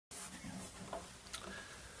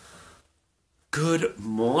Good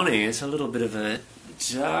morning. It's a little bit of a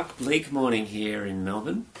dark, bleak morning here in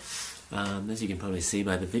Melbourne, as you can probably see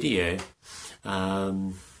by the video.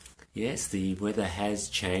 Yes, the weather has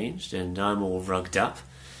changed and I'm all rugged up,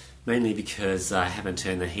 mainly because I haven't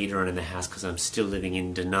turned the heater on in the house because I'm still living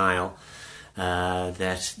in denial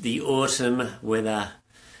that the autumn weather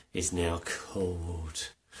is now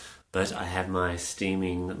cold. But I have my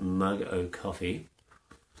steaming mug o' coffee,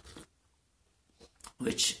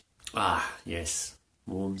 which yes,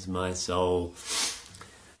 warms my soul.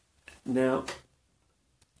 Now,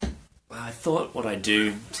 I thought what I'd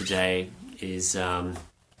do today is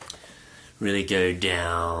really go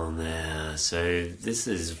down there. So this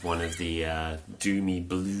is one of the doomy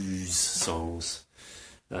blues songs,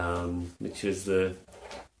 which is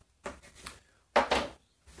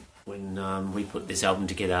when we put this album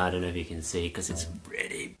together. I don't know if you can see because it's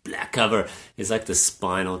pretty black cover. It's like the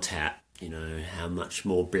Spinal Tap. You know, how much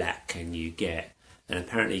more black can you get? And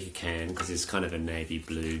apparently you can, because it's kind of a navy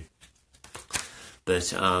blue.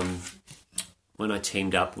 But when I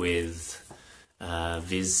teamed up with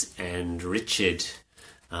Viz and Richard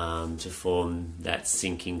to form that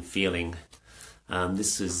sinking feeling,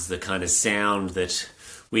 this is the kind of sound that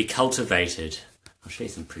we cultivated. I'll show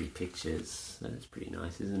you some pretty pictures. That's pretty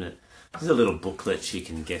nice, isn't it? This is a little booklet you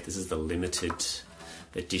can get. This is the limited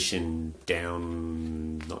edition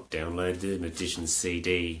not downloaded, an edition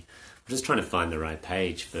CD. I'm just trying to find the right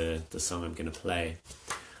page for the song I'm going to play,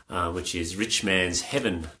 which is Rich Man's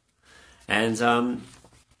Heaven. And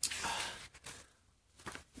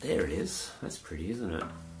there it is. That's pretty, isn't it?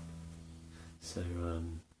 So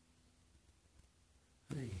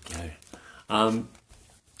there you go.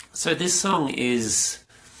 So this song is,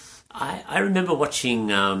 I remember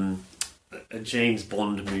watching a James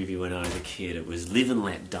Bond movie when I was a kid. It was Live and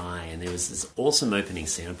Let Die, and there was this awesome opening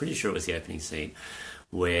scene. I'm pretty sure it was the opening scene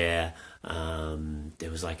where there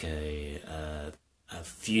was like a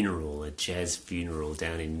funeral, a jazz funeral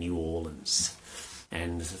down in New Orleans,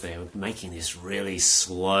 and they were making this really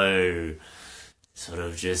slow, sort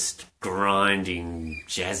of just grinding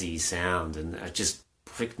jazzy sound, and it just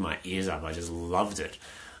pricked my ears up. I just loved it.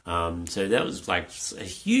 So that was like a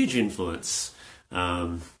huge influence,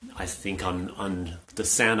 I think, on the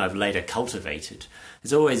sound I've later cultivated.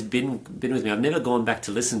 It's always been with me. I've never gone back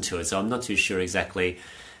to listen to it, so I'm not too sure exactly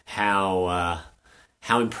how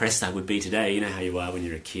impressed I would be today. You know how you are when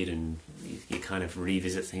you're a kid and you kind of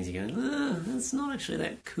revisit things. You go, that's not actually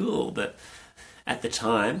that cool. But at the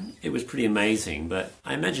time, it was pretty amazing. But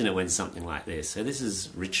I imagine it went something like this. So this is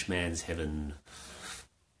Rich Man's Heaven.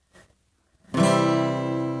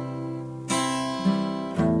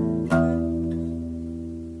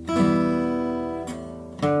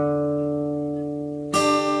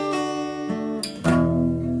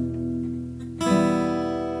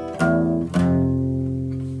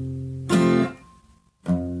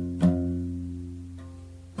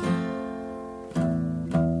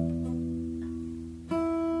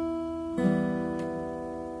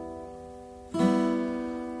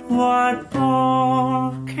 What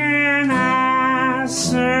more can I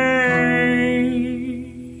say?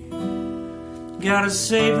 Gotta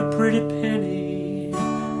save a pretty penny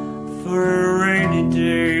for a rainy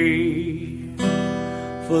day,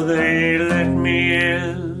 for they let me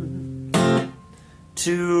in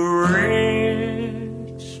to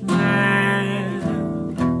rich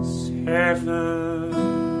man's heaven.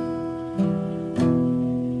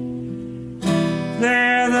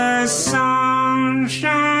 There the sun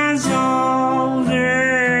shines all day.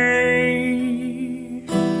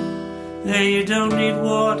 There you don't need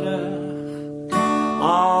water,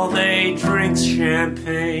 all they drink's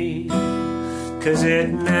champagne, 'cause it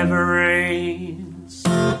never rains,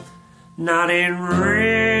 not in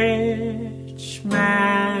rich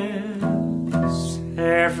man's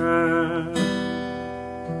heaven.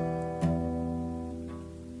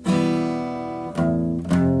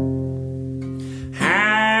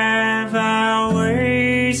 Have I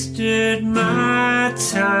wasted my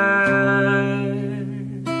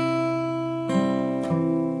time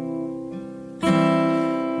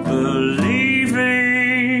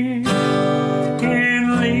believing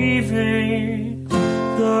in leaving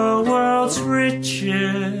the world's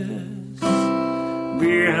riches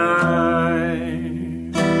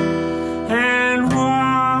behind? And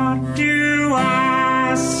what do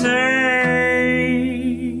I say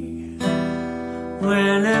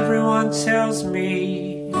when everyone tells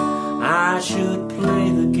me I should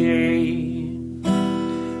play the game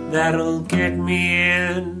that'll get me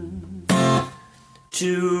in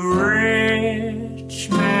to rich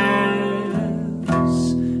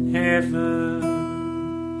man's heaven?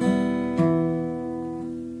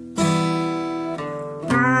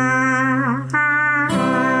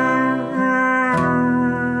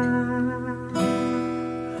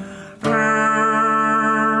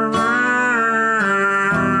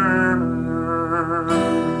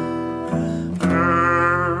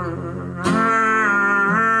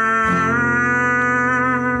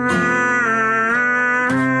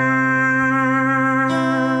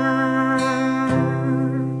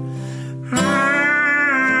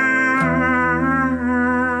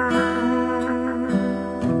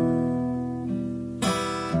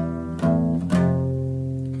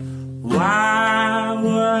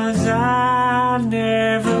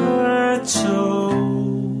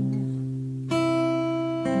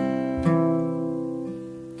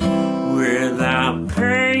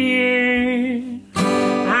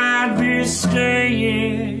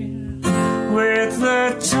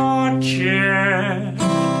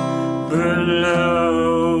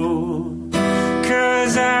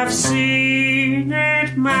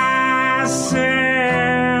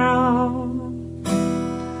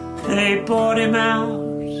 bought him out,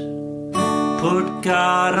 put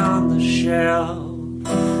God on the shelf.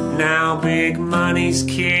 Now big money's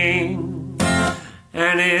king,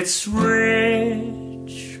 and it's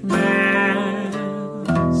rich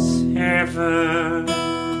man's heaven.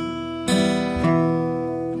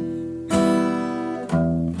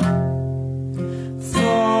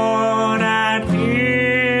 Thought I'd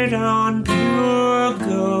hit on pure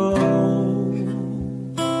gold,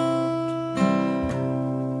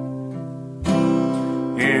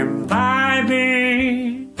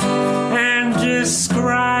 imbibing and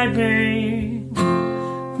describing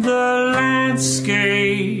the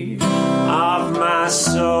landscape of my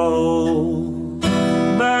soul.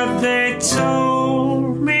 But they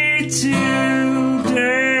told me today,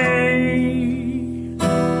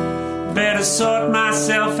 better sort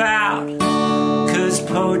myself out, 'cause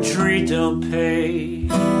poetry don't pay,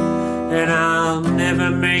 and I'll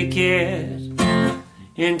never make it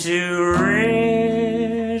into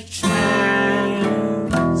rich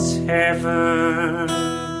man's heaven.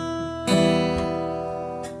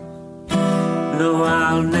 No,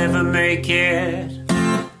 I'll never make it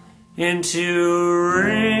into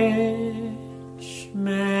rich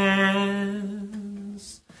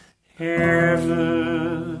man's heaven.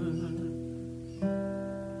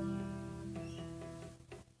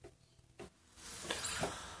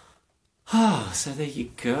 Ah, so there you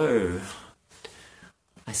go.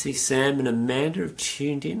 I see Sam and Amanda have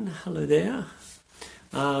tuned in. Hello there.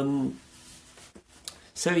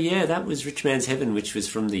 So yeah, that was Rich Man's Heaven, which was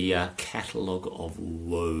from the Catalogue of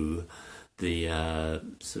Woe, the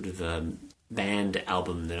sort of band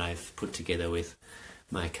album that I've put together with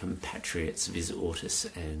my compatriots Viz Ortis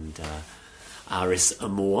and Aris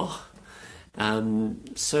Amor.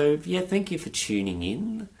 So yeah, thank you for tuning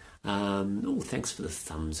in. Thanks for the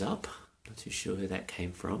thumbs up. Not too sure who that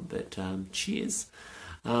came from, but cheers.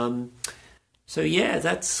 So yeah,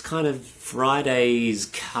 that's kind of Friday's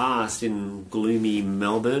cast in gloomy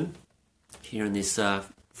Melbourne here in this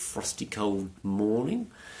frosty cold morning.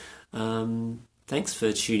 Thanks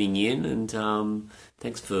for tuning in, and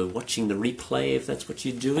thanks for watching the replay if that's what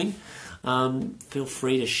you're doing. Feel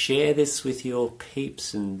free to share this with your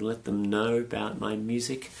peeps and let them know about my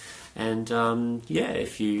music. And yeah,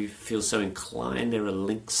 if you feel so inclined, there are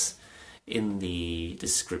links in the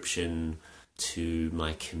description to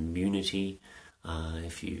my community.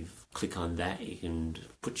 If you click on that, you can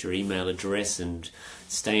put your email address and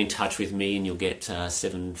stay in touch with me, and you'll get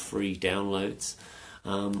 7 free downloads.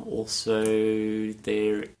 Also,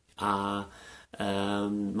 there are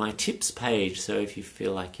my tips page, so if you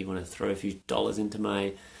feel like you want to throw a few dollars into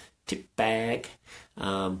my tip bag,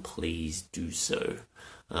 please do so,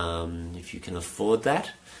 if you can afford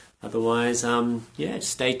that. Otherwise, yeah,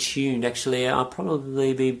 stay tuned. Actually, I'll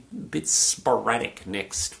probably be a bit sporadic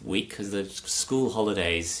next week because the school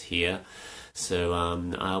holidays here. So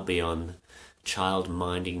I'll be on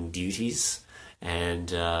child-minding duties,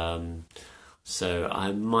 and so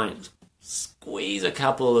I might squeeze a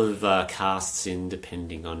couple of casts in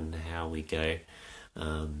depending on how we go.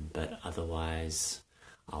 But otherwise,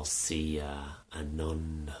 I'll see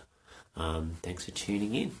anon. Thanks for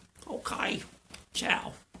tuning in. Okay,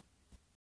 ciao.